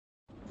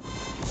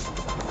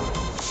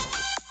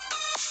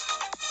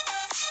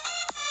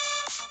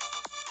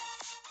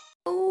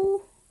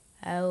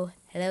Oh,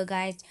 hello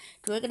guys.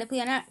 We're gonna play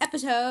another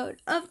episode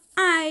of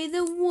I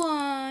the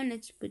One.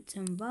 Let's put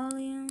some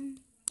volume.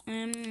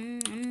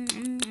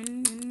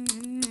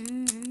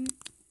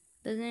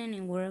 Doesn't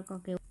it work?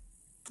 Okay.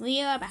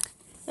 We are back.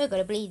 We're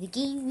gonna play the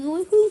game.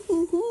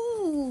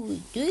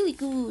 Really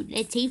good.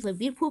 Let's save a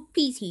beautiful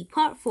PC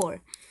part 4.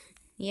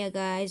 Yeah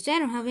guys, I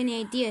don't have any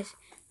ideas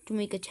to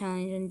make a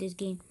challenge in this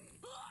game.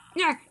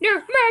 No,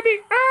 mommy.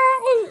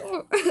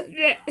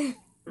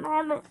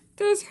 Mama,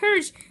 this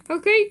hurts.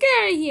 Okay,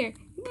 get out of here.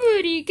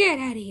 Buddy, get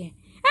out of here.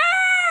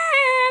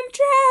 I'm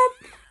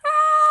trapped.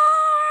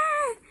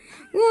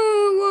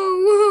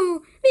 Whoa.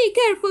 Be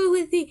careful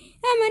with me.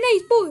 I'm a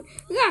nice boy.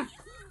 How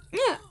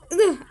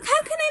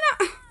can I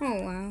not?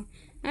 Oh, wow.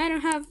 I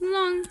don't have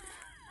long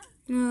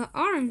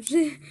arms.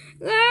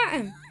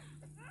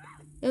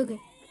 Okay.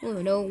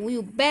 Oh, no,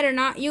 you better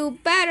not. No.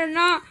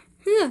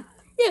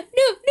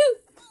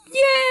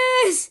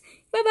 Yes.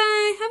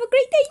 Bye-bye. Have a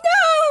great day. No.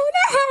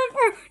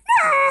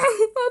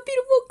 Oh,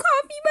 beautiful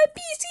coffee, my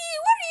PC.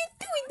 What are you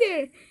doing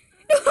there?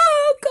 No,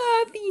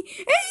 coffee.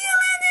 Hey, you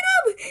landed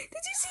up.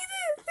 Did you see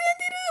that?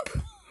 Landed up.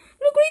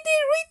 Look right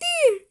there.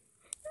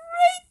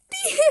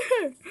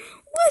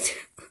 What?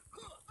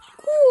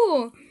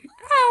 Cool.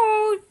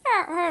 Ow,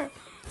 that hurt.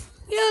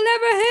 You'll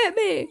never hit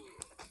me.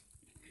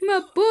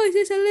 My voice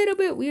is a little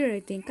bit weird,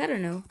 I think. I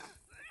don't know.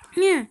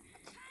 Yeah.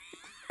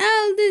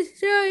 I'll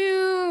destroy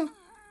you.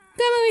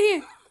 Come over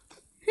here.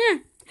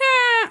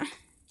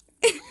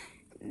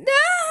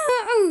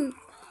 No!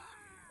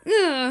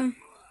 No!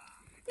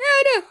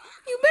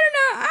 You better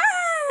not!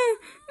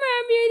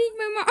 Mommy, I need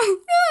my mom. No,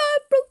 I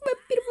broke my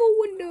beautiful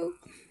window.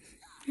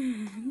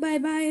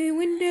 Bye-bye,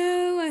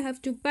 window. I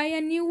have to buy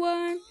a new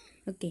one.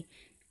 Okay,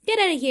 get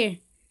out of here.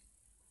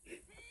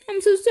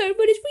 I'm so sorry,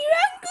 but it's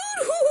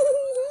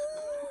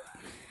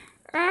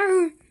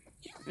weird.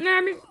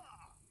 Mommy.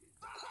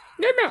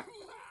 No.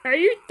 Are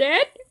you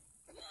dead?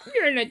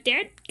 You're not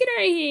dead. Get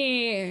out of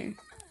here.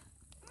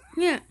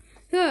 Yeah.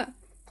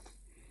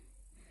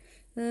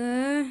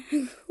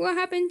 What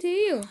happened to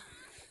you?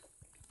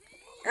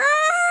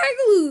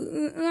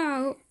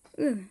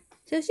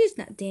 So she's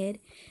not dead.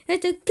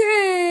 That's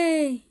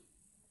okay.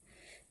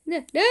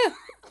 No.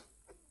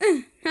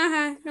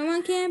 Haha, no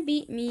one can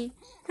beat me.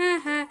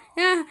 Haha.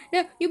 No,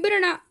 you better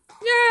not.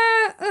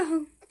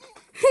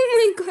 Oh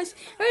my gosh,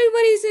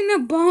 everybody's in a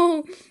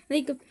ball.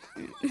 Like a,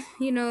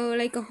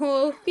 like a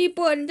whole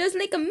people and just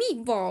like a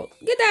meatball.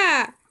 Get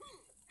that.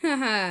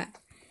 Haha.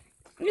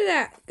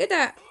 Get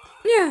that.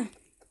 Yeah.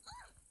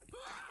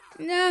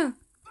 No.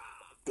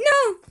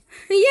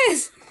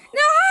 Yes.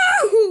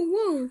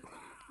 No.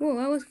 Whoa.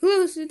 I was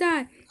close to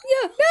die.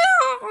 Yeah.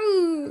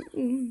 No.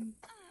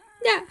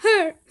 That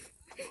hurt.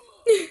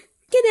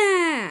 Get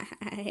that.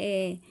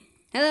 Hey.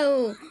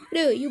 Hello.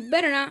 No, you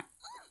better not.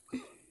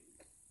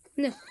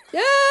 No.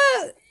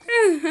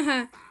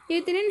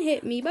 You didn't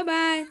hit me.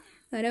 Bye-bye.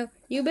 No,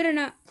 you better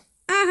not.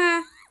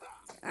 Oh.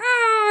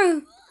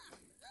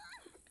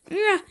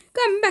 Yeah.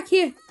 Come back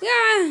here.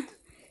 Yeah.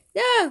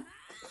 No.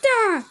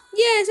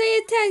 Yes,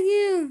 I attack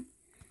you.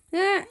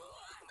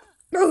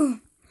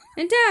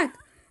 Attack.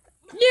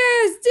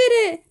 Yes, did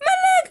it. My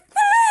leg.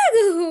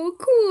 Oh,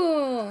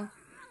 cool.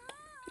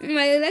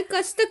 My leg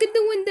got stuck in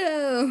the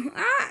window.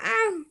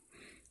 Ow.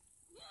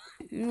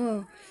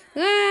 Whoa.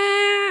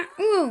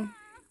 Whoa.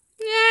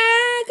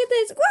 Look at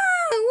this.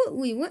 Wow.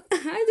 Wait, what?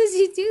 How does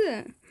he do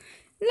that?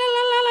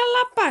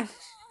 La pass.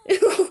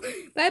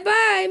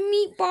 Bye,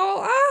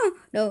 meatball. Oh.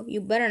 No,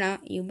 you better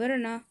not.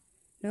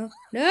 No.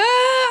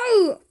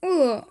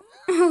 Oh,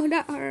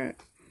 that hurt.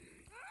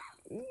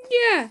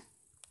 Yeah.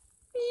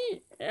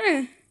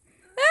 Hey,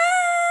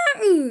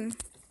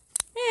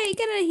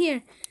 get out of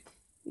here.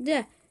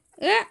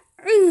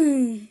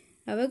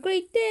 Have a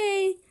great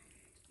day.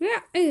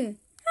 Mama!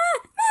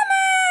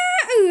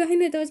 I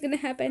knew that was gonna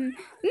happen.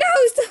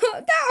 No,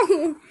 stop!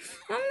 No!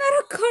 I'm not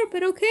a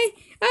carpet, okay?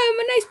 I'm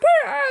a nice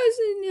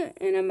person,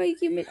 and I'm a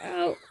human.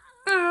 Ow!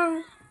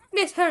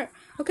 This hurt.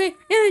 Okay, now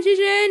this is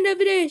the end of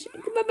this.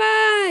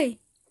 Bye-bye.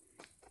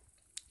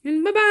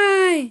 And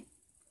bye-bye.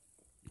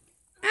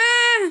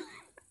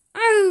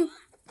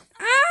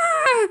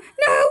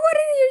 No, what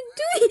are you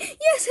doing?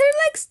 Yes, her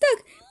leg's stuck.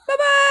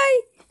 Bye-bye.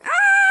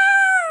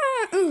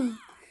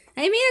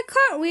 I made a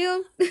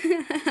cartwheel.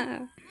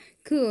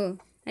 Cool.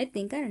 I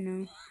don't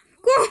know.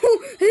 Go!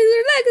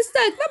 Her leg is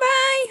stuck.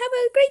 Bye-bye. Have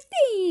a great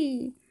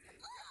day.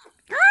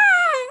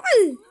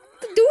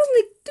 There was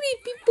like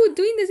 3 people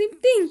doing the same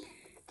thing.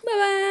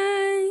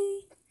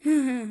 Bye-bye.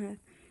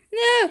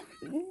 No,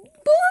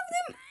 both of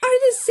them are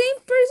the same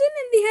person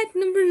and they had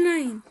number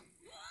 9.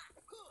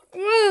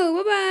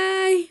 Whoa,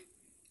 bye-bye.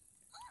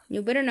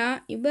 You better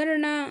not.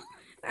 Yes,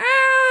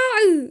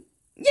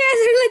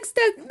 her leg's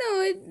stuck.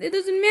 No, it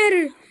doesn't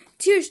matter.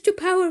 Tears too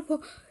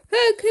powerful.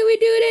 How can we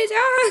do this?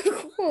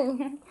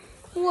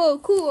 Whoa,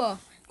 cool.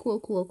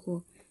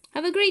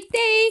 Have a great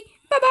day.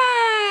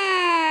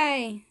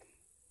 Bye-bye.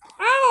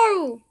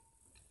 Ow.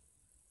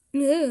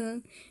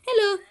 Hello.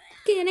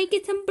 Can I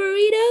get some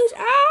burritos?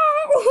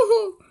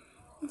 Ow.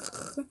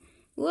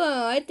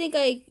 Whoa, I think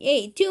I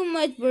ate too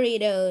much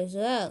burritos.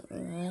 I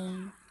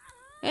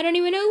don't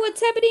even know what's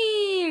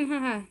happening.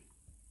 Haha.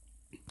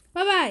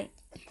 Bye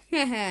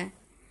bye.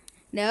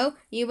 No,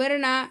 you better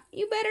not.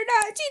 You better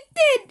not. She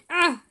did.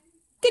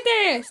 Get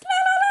this. La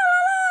la la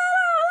la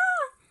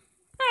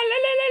la la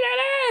la la la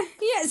la.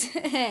 Yes.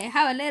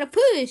 Have a little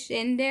push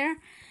in there.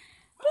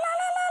 La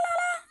la la la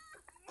la.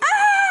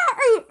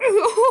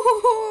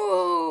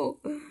 Oh,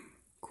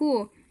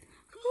 cool.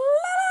 La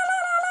la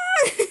la la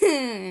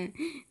la.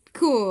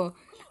 Cool.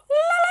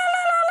 La la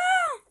la la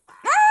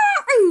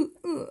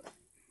la.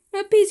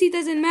 My PC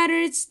doesn't matter.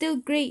 It's still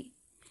great.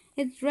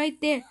 It's right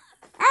there.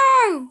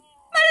 Ow!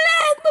 My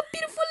leg! My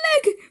beautiful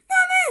leg!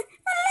 Mommy!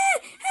 My leg!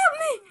 Help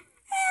me!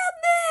 Help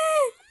me!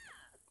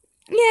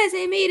 Yes,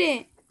 I made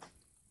it.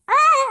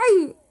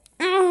 Ow!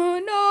 Oh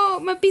no!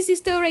 My PC is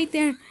still right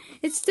there.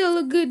 It's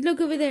still good.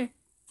 Look over there.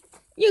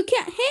 You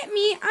can't hit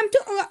me. I'm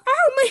too. Ow!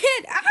 My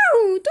head!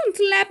 Ow! Don't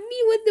slap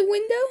me with the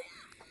window.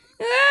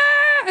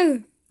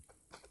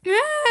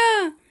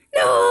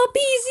 No,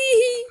 PC!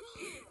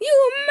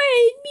 You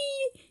made me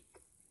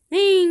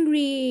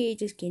angry.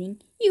 Just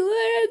kidding. You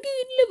are a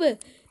good lover.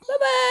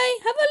 Bye-bye.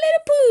 Have a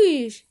little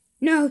push.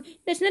 No,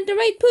 that's not the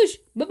right push.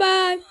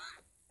 Bye-bye.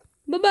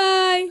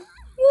 Bye-bye.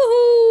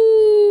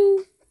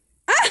 Woohoo.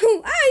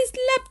 Ow! I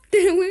slapped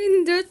the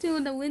window to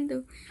the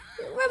window.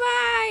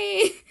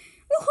 Bye-bye.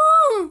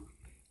 Woohoo.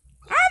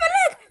 My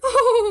leg.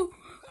 Oh,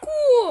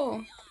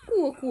 cool.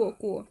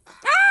 Cool.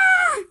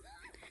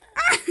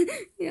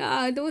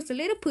 Yeah, that was a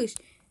little push.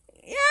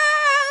 Yeah.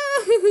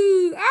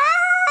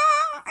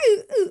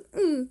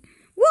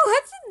 Whoa,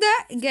 how did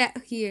that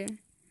get here?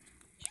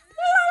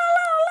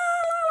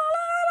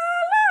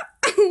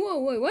 Whoa,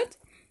 wait, what?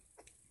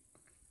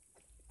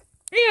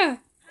 Yeah.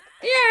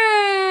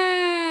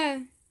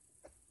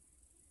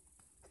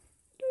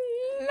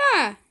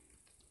 La.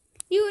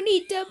 You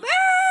need to.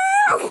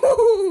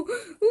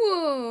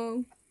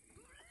 Whoa.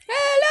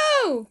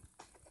 Hello.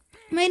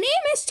 My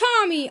name is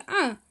Tommy.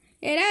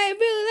 And I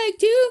really like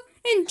to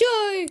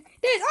enjoy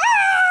this.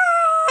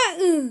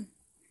 Whoa.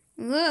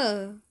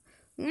 Whoa.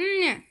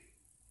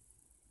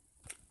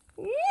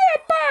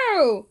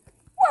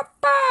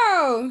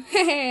 Whoa!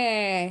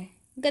 Hey,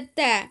 get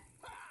that.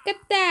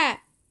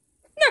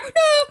 No!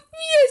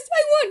 Yes, I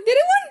won. Did I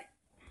won?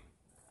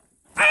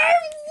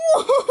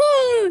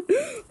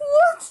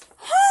 What?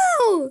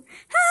 How?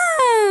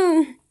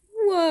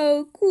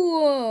 Whoa,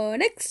 cool.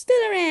 Next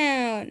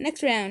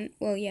round.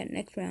 Well, yeah,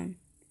 next round.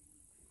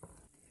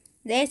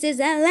 This is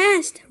the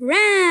last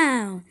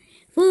round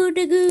for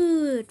the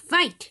good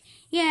fight.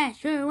 Yeah,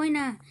 sure, why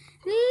not?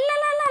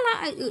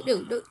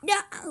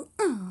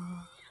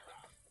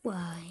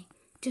 Why?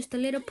 Just a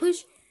little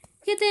push.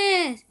 Get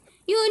this.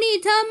 You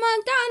need some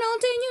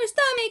McDonald's in your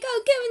stomach.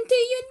 I'll give it to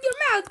you in your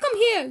mouth. Come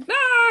here.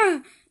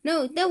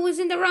 No, that was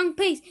in the wrong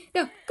place.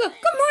 No, go.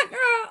 Come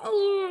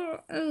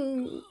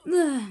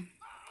on.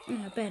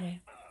 Better.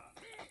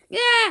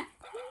 Yeah.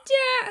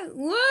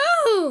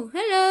 Whoa.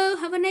 Hello.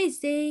 Have a nice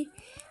day.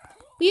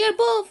 We are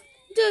both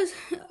just.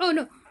 Oh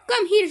no.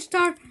 Come here,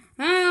 Star.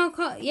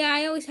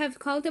 I always have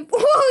called him. Whoa,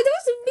 that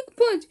was a big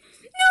punch.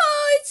 No,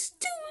 it's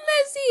too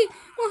messy.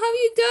 What have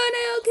you done?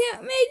 I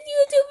can't make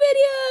YouTube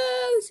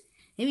videos.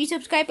 If you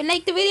subscribe and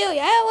like the video,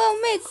 I will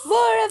make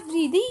more of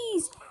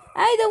these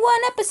either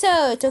one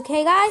episodes.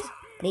 Okay, guys?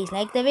 Please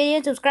like the video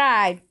and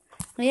subscribe.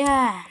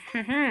 Yeah.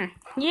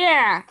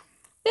 Yeah.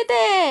 Look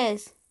at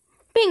this.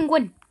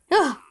 Penguin.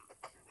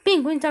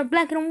 Penguins are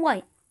black and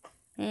white.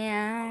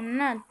 Yeah,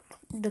 not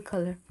the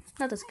color.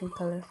 Not the skin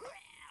color.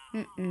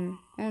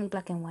 Only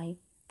black and white.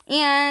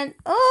 And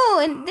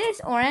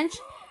there's orange.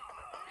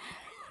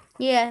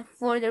 Yeah,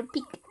 for their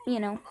peak,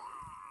 thingy.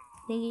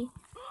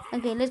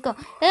 Okay, let's go.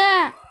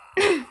 I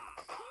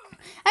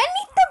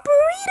need the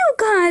burrito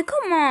guy.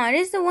 Come on,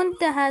 it's the one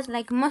that has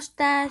like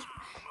mustache,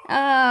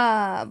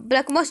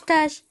 black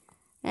mustache.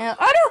 Oh no,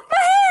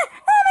 my hair!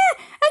 Oh man,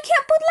 I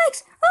can't put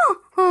legs.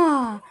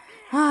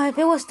 If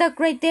it was stuck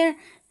right there,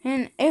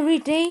 and every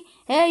day,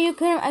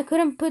 I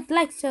couldn't put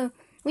legs. So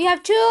we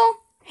have 2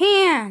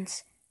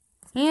 hands,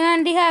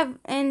 and they have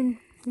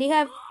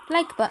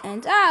like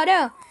buttons. Oh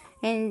no.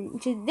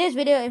 And to this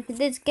video, if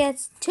this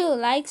gets 2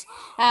 likes,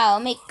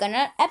 I'll make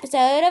another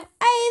episode of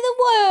either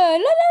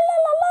one. La la la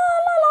la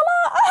la la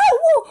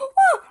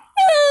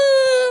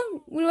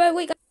la.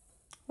 Wait.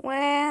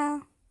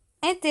 Well,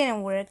 it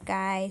didn't work,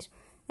 guys.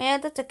 Well,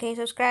 that's okay.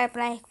 Subscribe,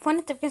 like, phone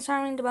notifications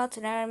on the bell to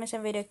never miss a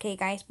video. Okay,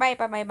 guys. Bye.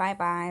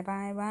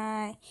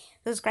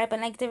 Subscribe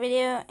and like the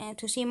video, and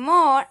to see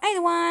more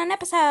either one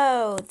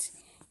episodes.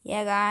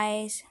 Yeah,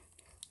 guys.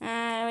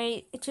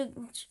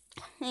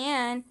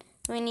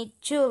 We need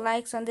 2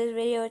 likes on this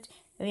video if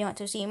you want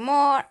to see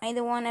more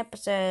either one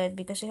episode,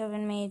 because we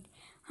haven't made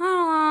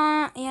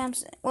I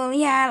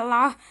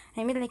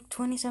made like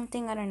 20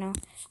 something, I don't know.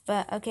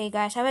 But okay,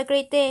 guys, have a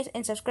great day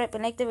and subscribe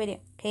and like the video.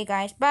 Okay,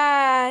 guys,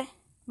 bye.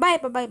 Why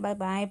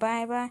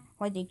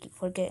do you keep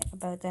forget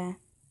about that?